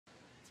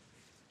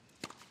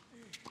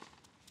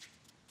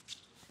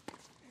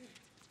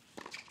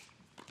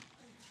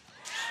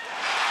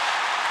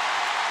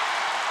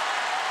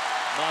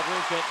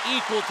Wawrinka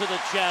equal to the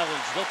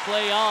challenge. They'll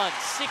play on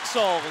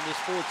 6-all in this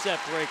fourth-set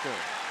breaker.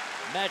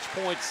 Match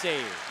point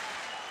saved.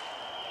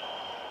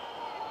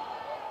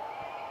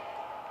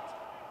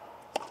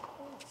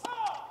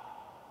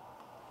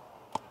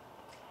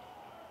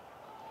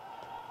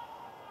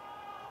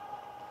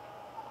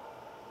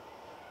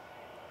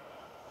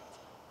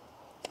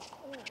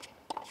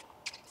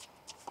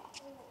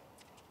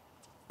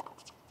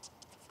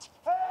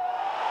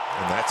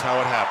 And that's how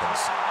it happens.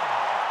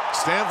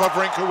 Stan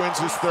Wawrinka wins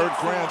his third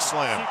Grand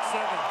Slam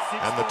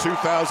and the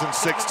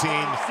 2016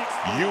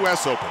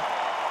 U.S. Open.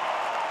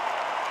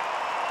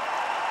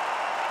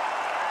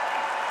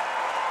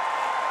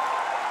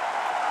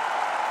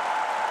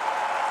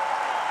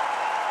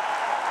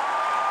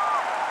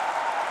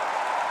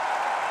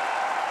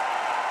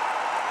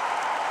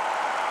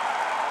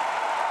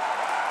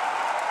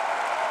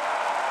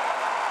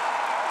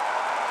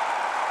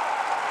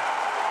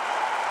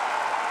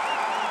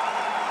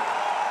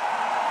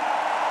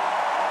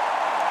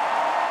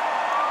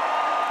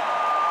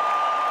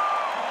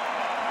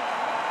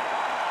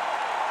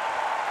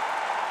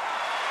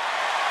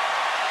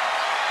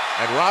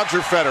 And Roger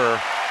Federer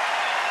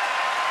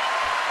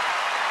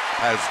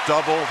has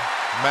double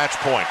match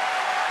point.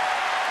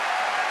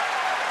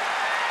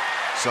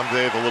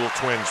 Someday the little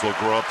twins will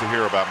grow up to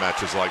hear about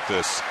matches like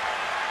this.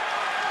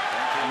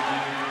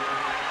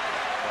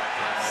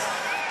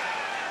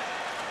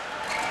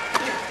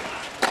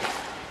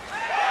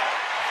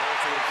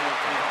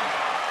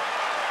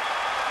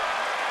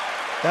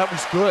 That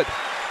was good.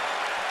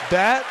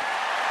 That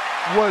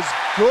was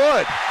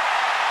good.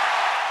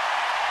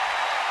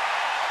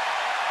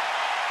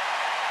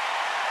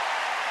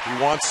 He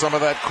wants some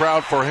of that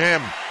crowd for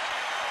him.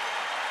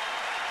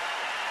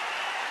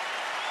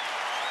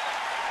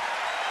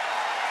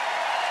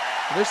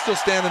 They're still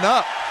standing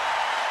up.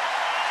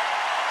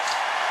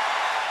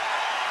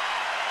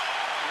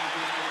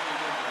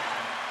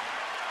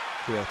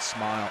 Look at that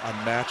smile. A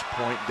match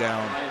point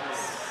down.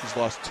 He's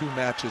lost 2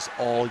 matches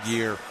all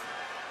year.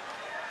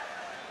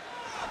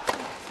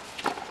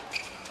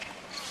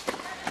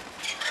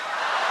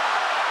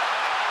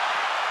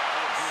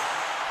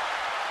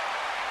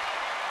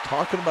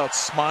 Talking about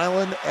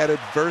smiling at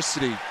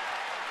adversity.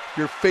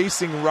 You're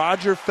facing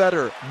Roger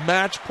Federer,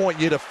 match point.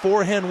 You had a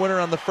forehand winner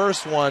on the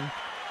first one,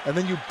 and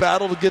then you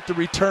battle to get the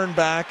return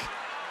back.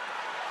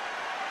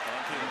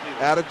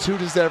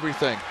 Attitude is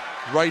everything,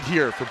 right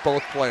here for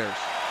both players.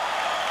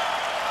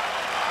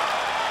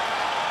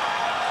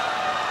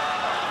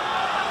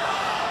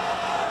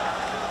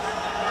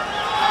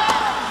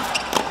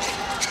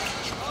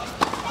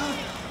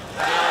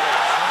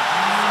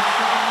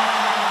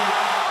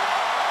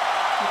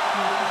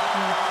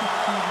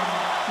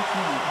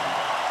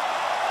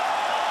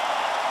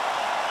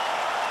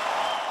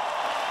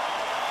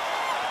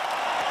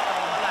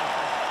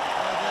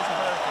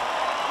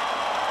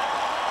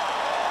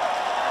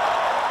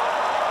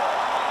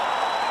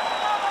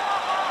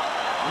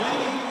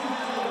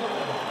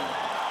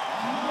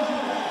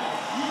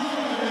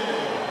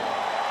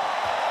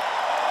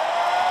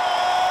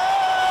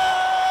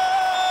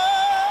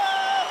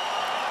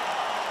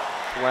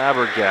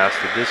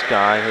 Flabbergasted. This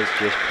guy has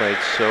just played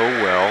so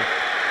well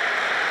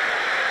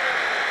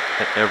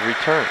at every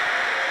turn.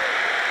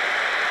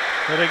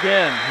 But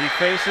again, he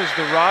faces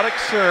the Roddick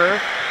serve.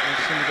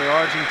 Listen to the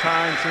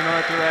Argentines in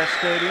Arthur Ashe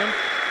Stadium.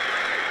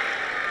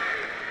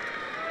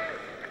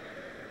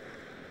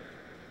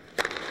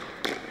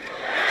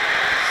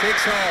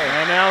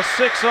 And now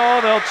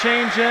 6-all. They'll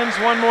change ends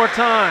one more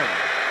time.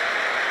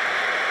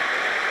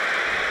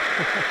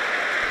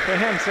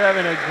 Fans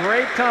having a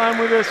great time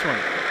with this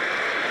one.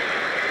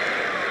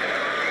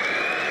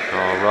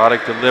 Oh,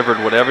 Roddick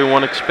delivered what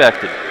everyone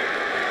expected.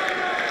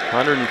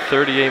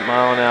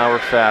 138-mile-an-hour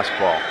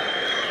fastball.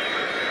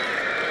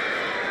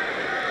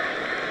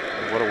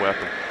 What a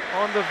weapon.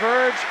 On the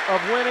verge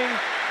of winning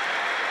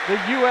the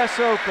U.S.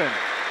 Open.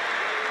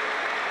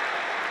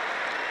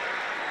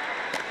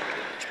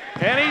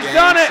 And he's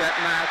done it! Set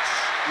match,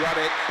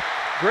 Roddick.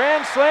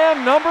 Grand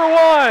Slam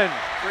 #1.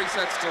 3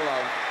 sets to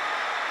love.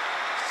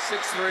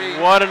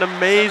 6-3. What an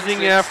amazing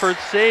 7-6, effort.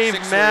 Saved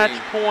 6-3.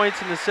 match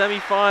points in the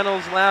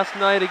semifinals last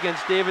night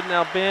against David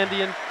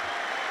Nalbandian.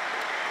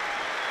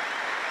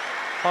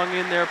 Hung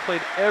in there,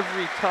 played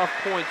every tough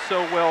point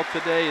so well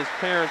today. His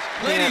parents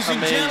can't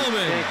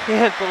They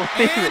can't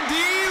believe it.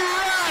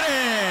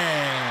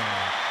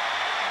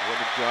 What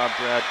a job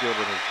Brad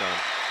Gilbert has done.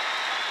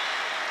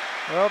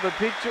 Well, the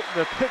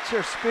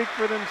pictures speak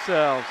for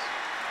themselves.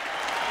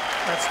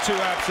 That's 2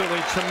 absolutely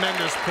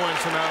tremendous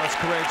points from Alex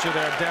Correia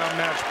there, down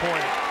match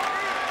point.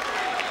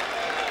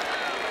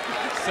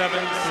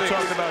 7-6. We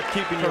talked about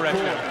keeping your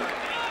cool.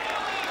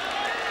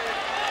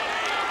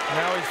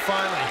 Now he's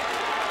finally,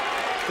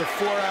 after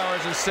 4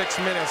 hours and 6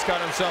 minutes, got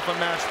himself a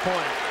match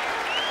point.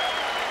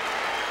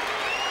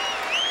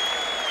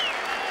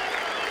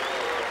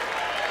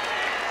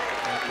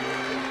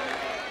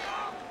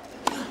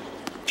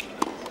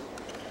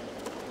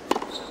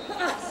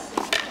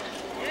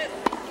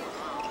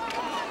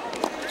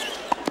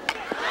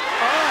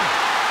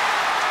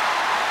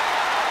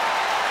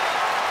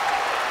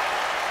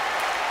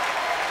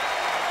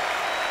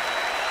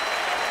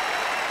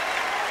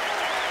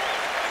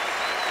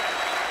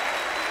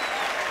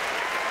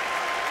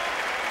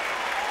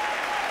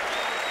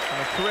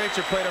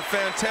 Croatia played a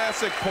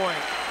fantastic point.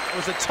 It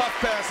was a tough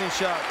passing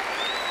shot.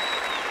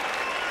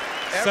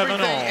 7-all.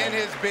 Everything in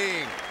his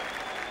being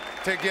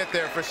to get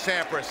there for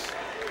Sampras.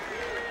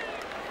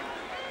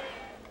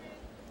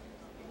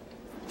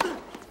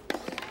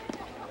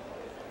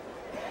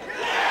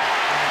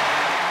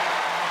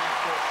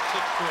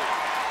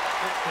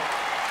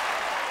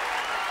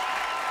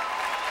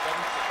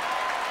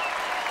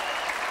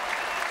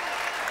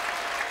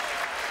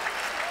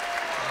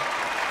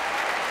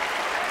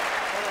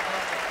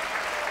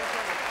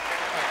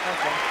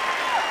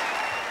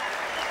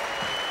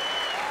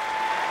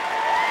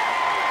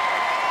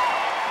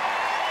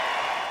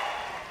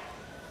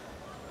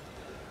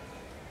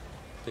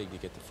 Big to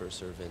get the first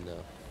serve in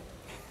now.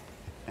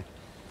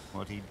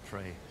 What he'd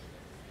pray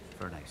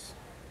for an ace.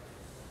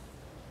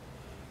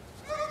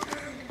 Oh,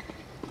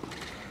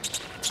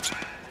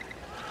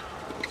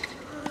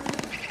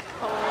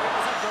 it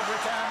was a good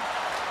return.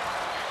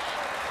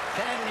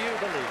 Can you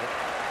believe it?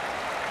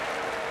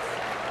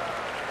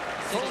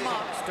 Full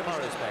marks to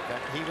Boris Becker.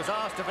 He was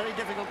asked a very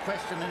difficult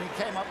question and he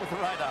came up with the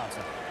right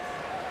answer.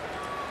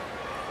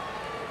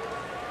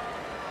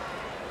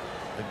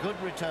 The good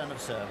return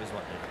of serve is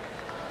what did it.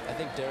 I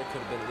think Derek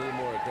could have been a little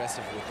more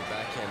aggressive with the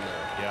backhand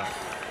there. Yeah.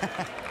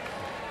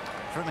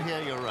 From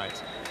here, you're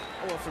right.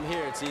 Well, from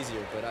here it's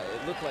easier, but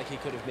it looked like he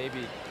could have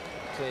maybe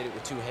played it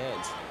with two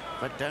hands.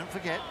 But don't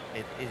forget,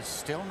 it is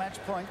still match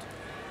point.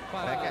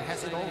 Becker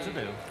has it all to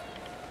do.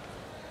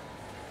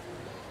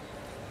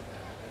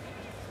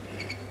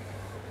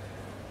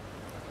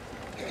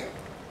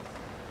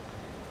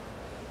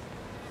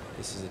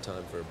 This is the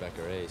time for a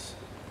Becker ace.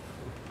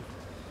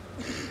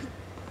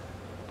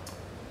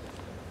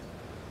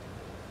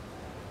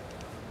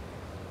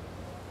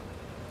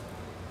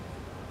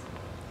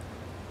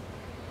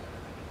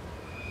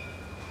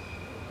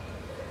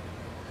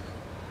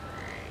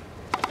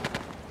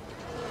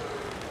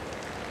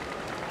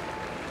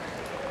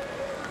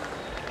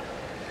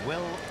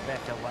 Will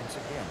Becker once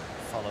again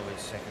follow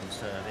his second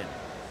serve in?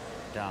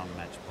 Down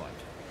match point.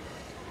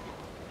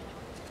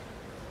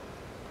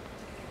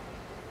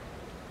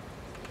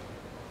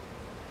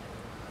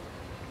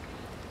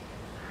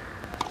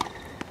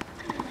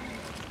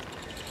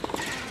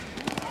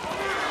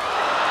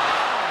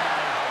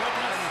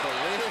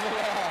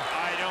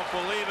 I don't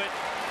believe it.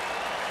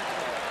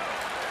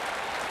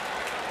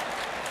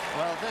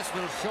 Well, this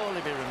will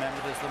surely be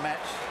remembered as the match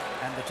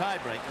and the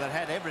tiebreak that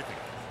had everything.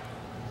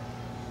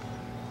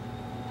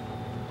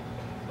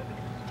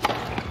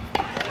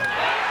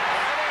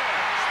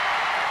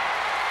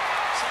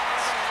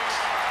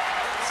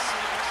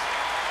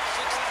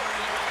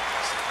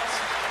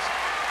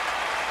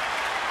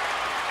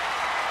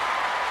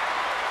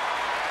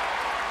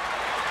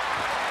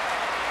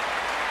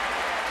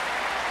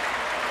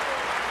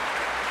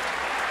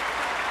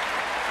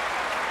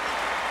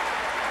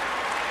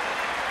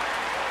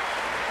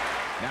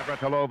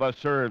 Navratilova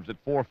serves at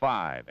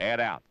 4-5. Add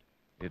out.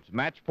 It's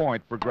match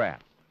point for Graf.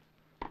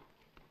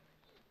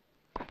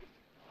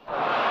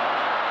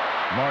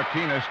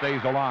 Martina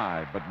stays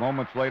alive, but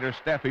moments later,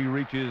 Steffi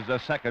reaches a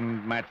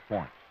second match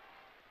point.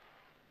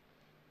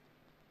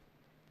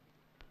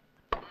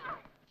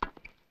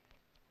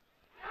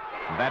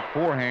 That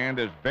forehand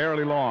is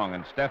barely long,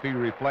 and Steffi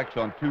reflects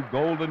on two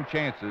golden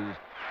chances.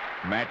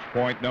 Match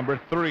point number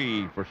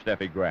 3 for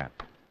Steffi Graf.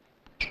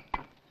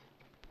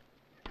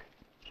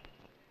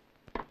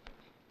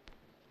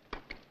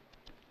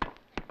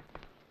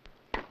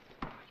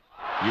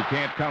 You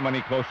can't come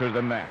any closer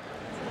than that.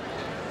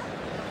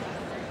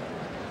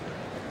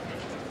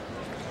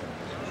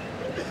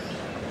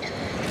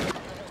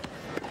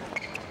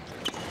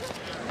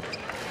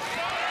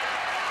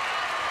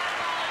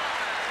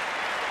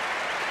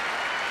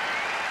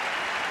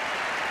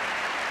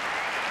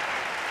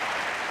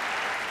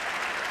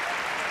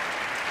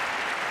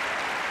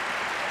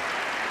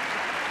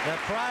 The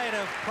pride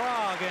of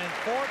Prague and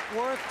Fort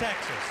Worth,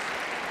 Texas.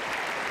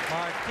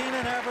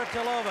 Martina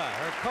Navratilova,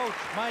 her coach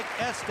Mike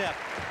Estep,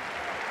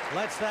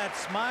 lets that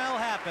smile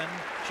happen.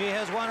 She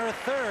has won her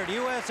 3rd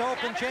U.S.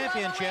 Open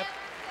championship.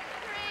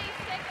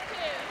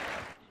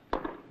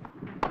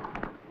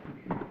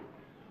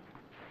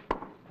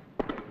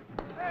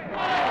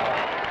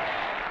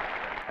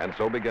 And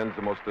so begins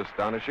the most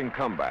astonishing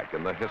comeback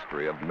in the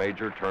history of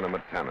major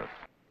tournament tennis.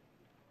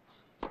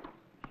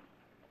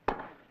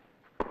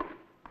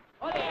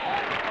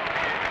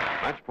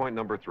 Match point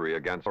number 3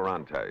 against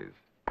Orantes.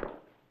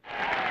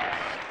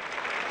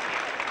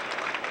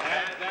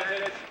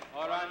 Advantage,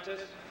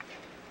 Orantes.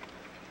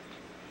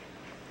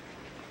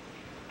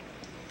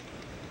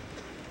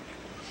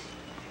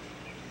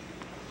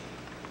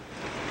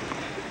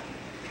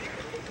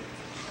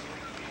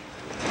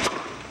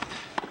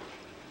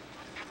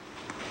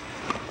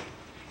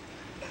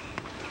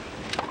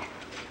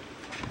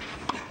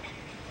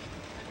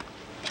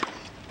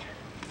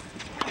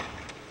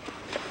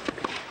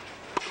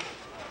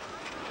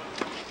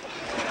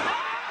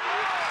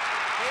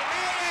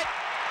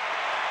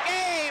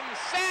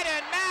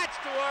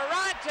 to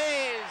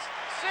Orantes.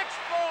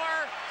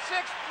 6-4,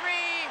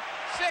 6-3,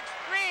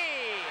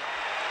 6-3.